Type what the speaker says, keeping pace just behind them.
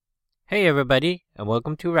Hey everybody, and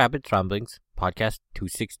welcome to Rapid Ramblings, podcast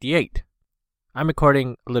 268. I'm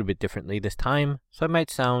recording a little bit differently this time, so I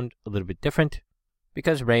might sound a little bit different,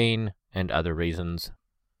 because rain and other reasons.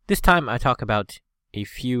 This time I talk about a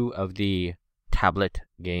few of the tablet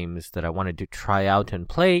games that I wanted to try out and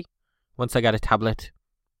play once I got a tablet,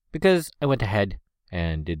 because I went ahead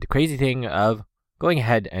and did the crazy thing of going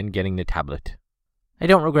ahead and getting the tablet. I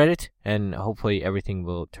don't regret it, and hopefully everything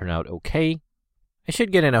will turn out okay. I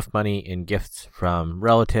should get enough money in gifts from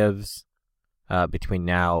relatives between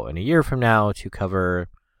now and a year from now to cover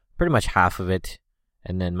pretty much half of it.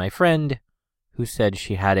 And then my friend, who said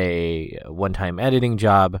she had a one-time editing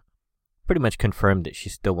job, pretty much confirmed that she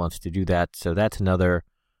still wants to do that. So that's another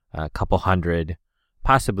couple hundred,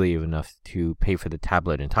 possibly even enough to pay for the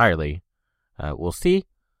tablet entirely. We'll see.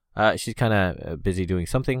 She's kind of busy doing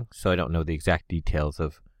something, so I don't know the exact details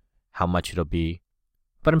of how much it'll be.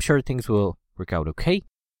 But I'm sure things will work out okay,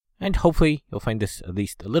 and hopefully you'll find this at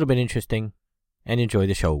least a little bit interesting and enjoy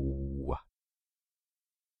the show.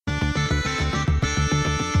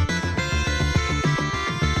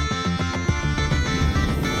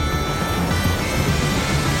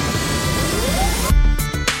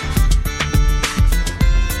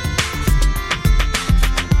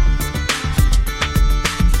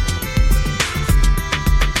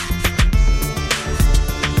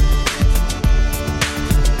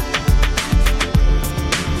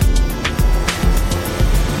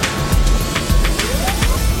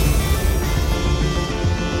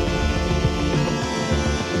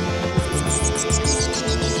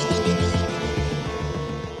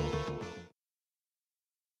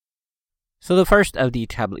 So the first of the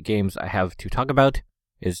tablet games I have to talk about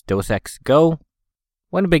is Deus Ex Go.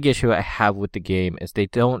 One big issue I have with the game is they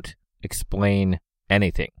don't explain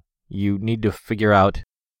anything. You need to figure out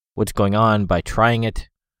what's going on by trying it.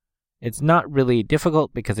 It's not really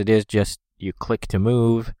difficult because it is just you click to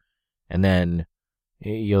move, and then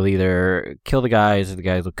you'll either kill the guys or the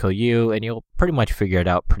guys will kill you, and you'll pretty much figure it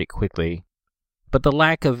out pretty quickly. But the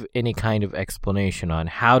lack of any kind of explanation on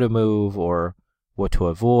how to move or what to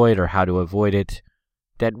avoid or how to avoid it,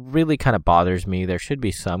 that really kind of bothers me. There should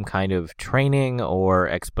be some kind of training or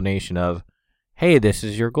explanation of, hey, this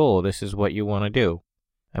is your goal, this is what you want to do.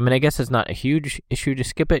 I mean, I guess it's not a huge issue to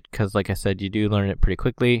skip it, because like I said, you do learn it pretty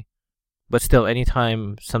quickly, but still,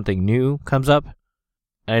 anytime something new comes up,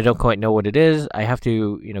 and I don't quite know what it is, I have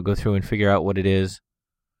to, go through and figure out what it is.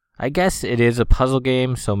 I guess it is a puzzle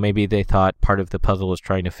game, so maybe they thought part of the puzzle was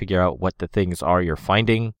trying to figure out what the things are you're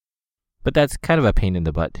finding. But that's kind of a pain in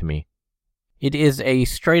the butt to me. It is a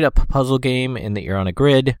straight-up puzzle game in that you're on a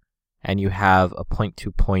grid, and you have a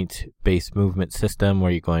point-to-point based movement system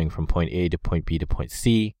where you're going from point A to point B to point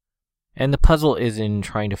C, and the puzzle is in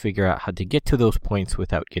trying to figure out how to get to those points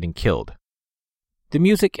without getting killed. The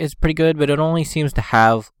music is pretty good, but it only seems to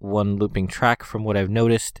have one looping track from what I've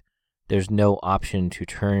noticed. There's no option to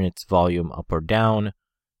turn its volume up or down.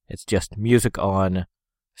 It's just music on,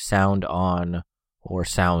 or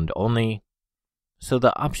sound only, so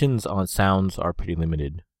the options on sounds are pretty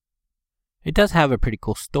limited. It does have a pretty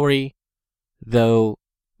cool story, though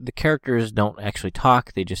the characters don't actually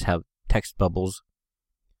talk, they just have text bubbles,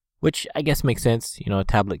 which I guess makes sense. A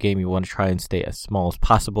tablet game, you want to try and stay as small as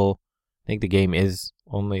possible. I think the game is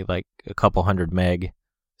only like a couple hundred meg,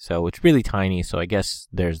 so it's really tiny, so I guess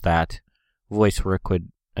there's that. Voice work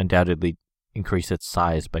would undoubtedly increase its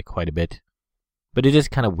size by quite a bit. But it is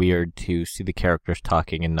kind of weird to see the characters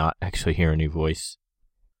talking and not actually hear any voice.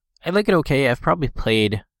 I like it okay. I've probably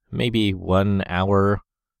played maybe 1 hour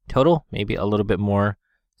total, maybe a little bit more.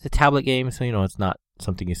 It's a tablet game, so it's not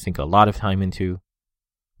something you sink a lot of time into.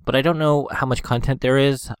 But I don't know how much content there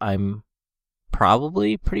is. I'm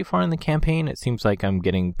probably pretty far in the campaign. It seems like I'm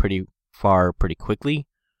getting pretty far pretty quickly,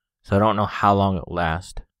 so I don't know how long it will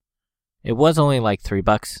last. It was only like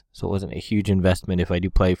 $3, so it wasn't a huge investment. If I do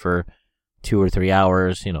play for 2 or 3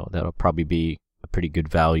 hours, that'll probably be a pretty good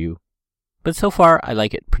value. But so far, I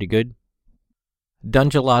like it pretty good.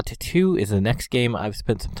 Dungelot 2 is the next game I've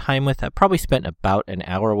spent some time with. I've probably spent about an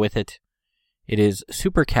hour with it. It is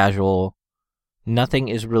super casual. Nothing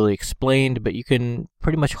is really explained, but you can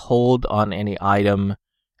pretty much hold on any item,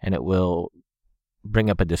 and it will bring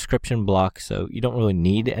up a description block, so you don't really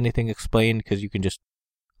need anything explained, because you can just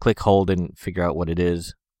click hold and figure out what it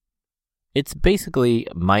is. It's basically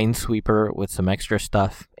Minesweeper with some extra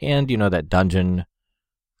stuff and, that dungeon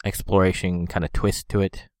exploration kind of twist to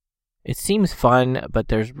it. It seems fun, but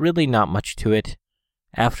there's really not much to it.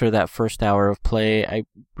 After that first hour of play, I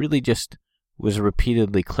really just was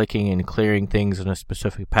repeatedly clicking and clearing things in a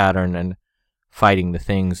specific pattern and fighting the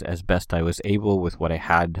things as best I was able with what I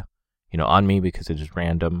had, on me, because it is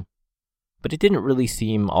random. but it didn't really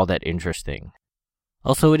seem all that interesting.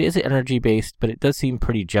 Also, it is energy-based, but it does seem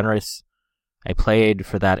pretty generous. I played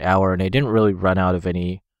for that hour, and I didn't really run out of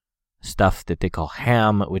any stuff that they call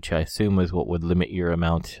ham, which I assume is what would limit your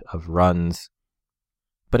amount of runs.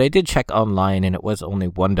 But I did check online, and it was only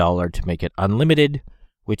 $1 to make it unlimited,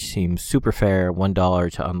 which seems super fair.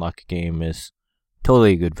 $1 to unlock a game is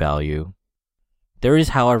totally a good value. There is,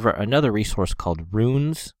 however, another resource called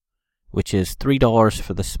Runes, which is $3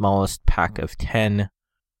 for the smallest pack of 10,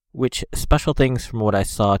 which special things from what I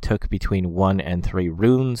saw took between 1 and 3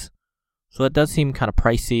 runes. So it does seem kind of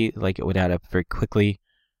pricey, like it would add up very quickly.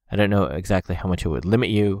 I don't know exactly how much it would limit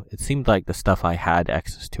you. It seemed like the stuff I had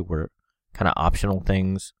access to were kind of optional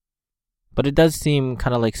things. But it does seem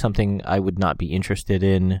kind of like something I would not be interested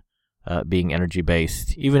in, being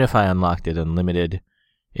energy-based. Even if I unlocked it unlimited,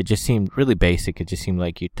 it just seemed really basic. It just seemed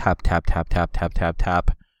like you tap, tap, tap, tap, tap, tap,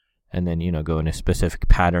 tap, and then, go in a specific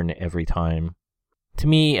pattern every time. To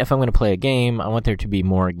me, if I'm going to play a game, I want there to be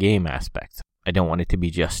more game aspects. I don't want it to be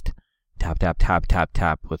just tap, tap, tap, tap,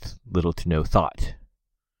 tap with little to no thought.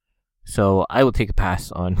 So I will take a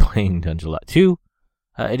pass on playing Dungelot 2.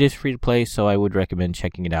 It is free to play, so I would recommend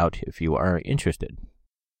checking it out if you are interested.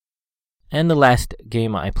 And the last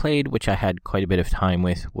game I played, which I had quite a bit of time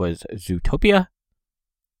with, was Zootopia.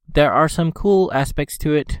 There are some cool aspects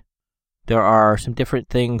to it. There are some different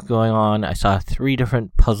things going on. I saw 3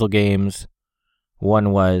 different puzzle games.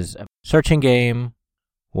 One was a searching game,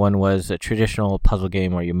 one was a traditional puzzle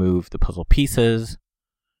game where you move the puzzle pieces,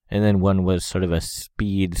 and then one was sort of a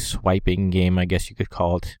speed swiping game, I guess you could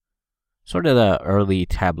call it. Sort of the early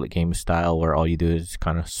tablet game style where all you do is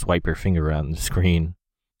kind of swipe your finger around the screen.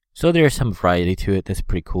 So there's some variety to it that's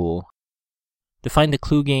pretty cool. To find the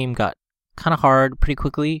clue game got kind of hard pretty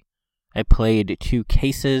quickly. I played 2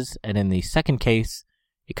 cases, and in the second case,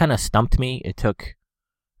 it kind of stumped me. It took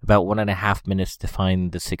about 1.5 minutes to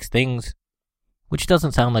find the 6 things, which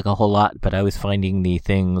doesn't sound like a whole lot, but I was finding the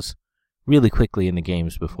things really quickly in the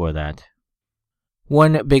games before that.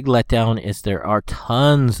 One big letdown is there are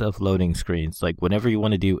tons of loading screens. Like whenever you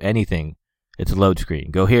want to do anything, it's a load screen.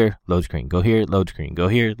 Go here, load screen. Go here, load screen. Go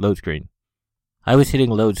here, load screen. I was hitting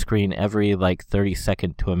load screen every 30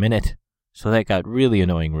 seconds to a minute, so that got really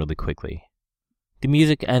annoying really quickly. The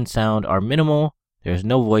music and sound are minimal. There's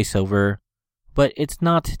no voiceover, but it's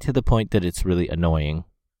not to the point that it's really annoying.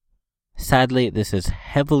 Sadly, this is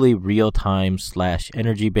heavily real-time /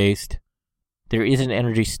 energy-based. There is an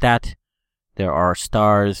energy stat. There are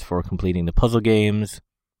stars for completing the puzzle games,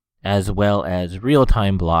 as well as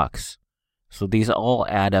real-time blocks. So these all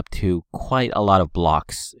add up to quite a lot of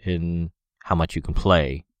blocks in how much you can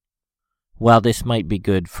play. While this might be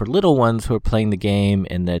good for little ones who are playing the game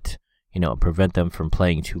and that, prevent them from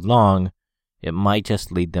playing too long, it might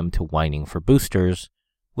just lead them to whining for boosters,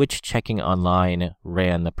 which checking online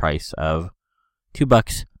ran the price of $2,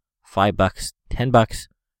 $5, $10,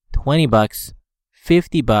 $20,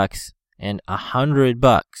 $50, and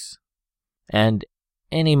 $100. And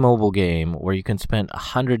any mobile game where you can spend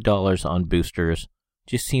 $100 on boosters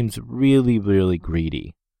just seems really, really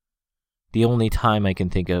greedy. The only time I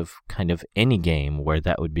can think of kind of any game where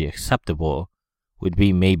that would be acceptable would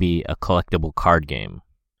be maybe a collectible card game.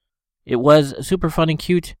 It was super fun and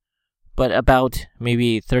cute, but about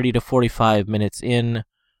maybe 30 to 45 minutes in,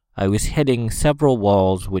 I was hitting several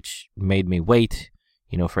walls which made me wait,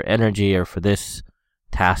 for energy or for this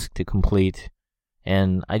task to complete,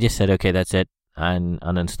 and I just said, okay, that's it, and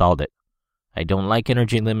uninstalled it. I don't like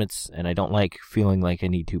energy limits, and I don't like feeling like I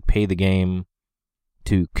need to pay the game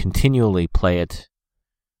to continually play it,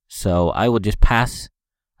 so I will just pass.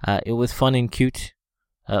 It was fun and cute.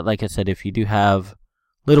 Like I said, if you do have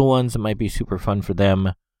little ones, it might be super fun for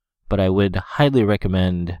them, but I would highly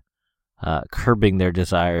recommend curbing their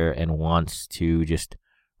desire and wants to just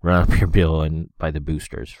run up your bill and buy the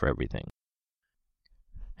boosters for everything.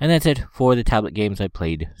 And that's it for the tablet games I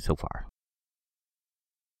played so far.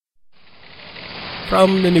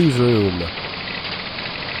 From the newsroom.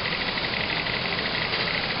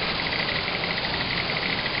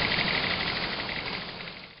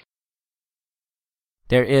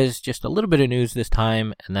 There is just a little bit of news this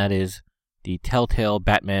time, and that is the Telltale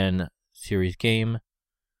Batman series game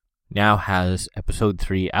now has episode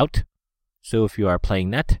 3 out. So if you are playing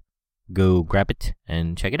that, go grab it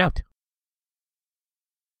and check it out.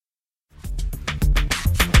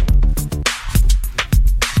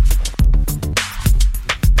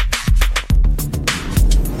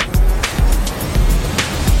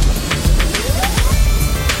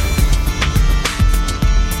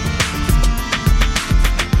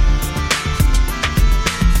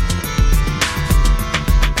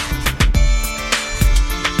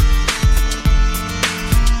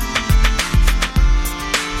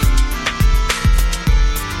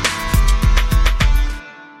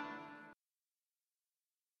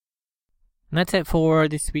 And that's it for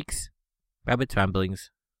this week's Rabbit's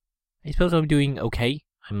Ramblings. I suppose I'm doing okay.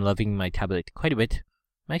 I'm loving my tablet quite a bit.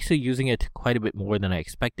 I'm actually using it quite a bit more than I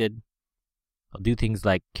expected. I'll do things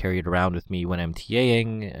like carry it around with me when I'm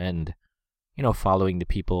TAing and, following the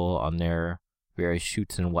people on their various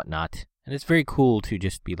shoots and whatnot. And it's very cool to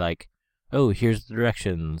just be like, oh, here's the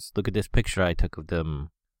directions. Look at this picture I took of them.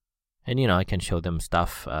 And, I can show them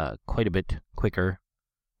stuff quite a bit quicker.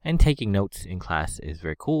 And taking notes in class is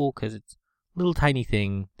very cool because it's a little tiny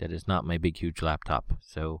thing that is not my big, huge laptop.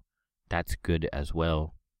 So that's good as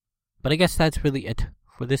well. But I guess that's really it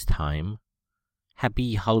for this time.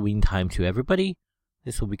 Happy Halloween time to everybody.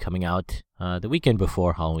 This will be coming out the weekend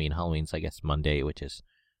before Halloween. Halloween's, I guess, Monday, which is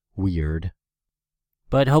weird.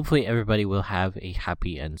 But hopefully everybody will have a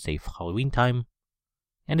happy and safe Halloween time.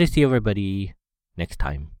 And I see everybody next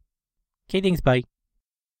time. Okay, thanks, bye.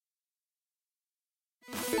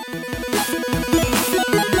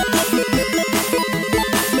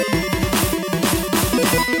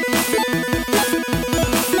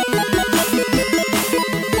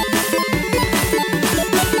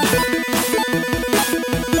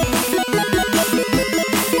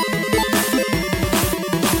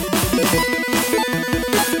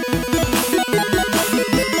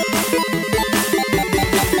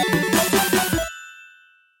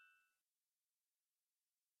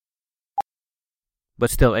 But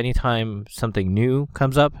still, anytime something new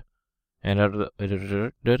comes up, and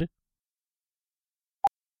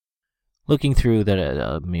looking through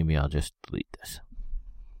that, maybe I'll just delete this.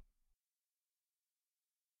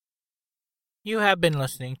 You have been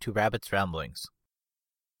listening to Rabbit's Ramblings.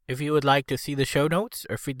 If you would like to see the show notes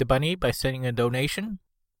or feed the bunny by sending a donation,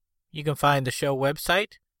 you can find the show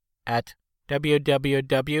website at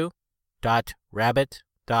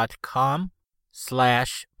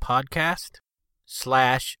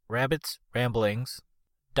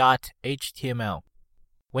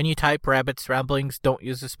When you type Rabbit's Ramblings, don't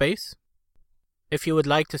use a space. If you would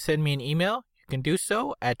like to send me an email, you can do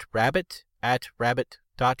so at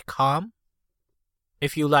rabbit@rabbit.com.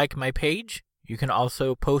 If you like my page, you can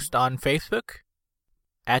also post on Facebook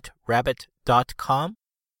at rabbit.com.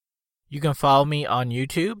 You can follow me on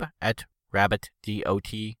YouTube at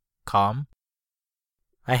rabbitdot.com.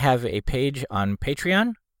 I have a page on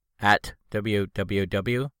Patreon at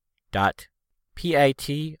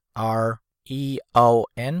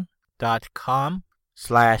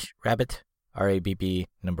www.patreon.com/rabbit,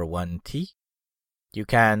 RABB1T. You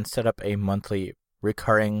can set up a monthly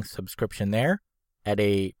recurring subscription there at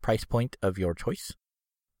a price point of your choice.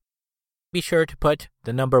 Be sure to put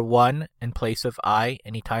the number 1 in place of I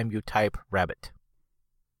anytime you type rabbit.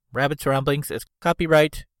 Rabbit's Ramblings is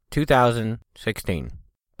copyright 2016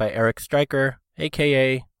 by Eric Stryker,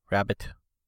 aka Rabbit.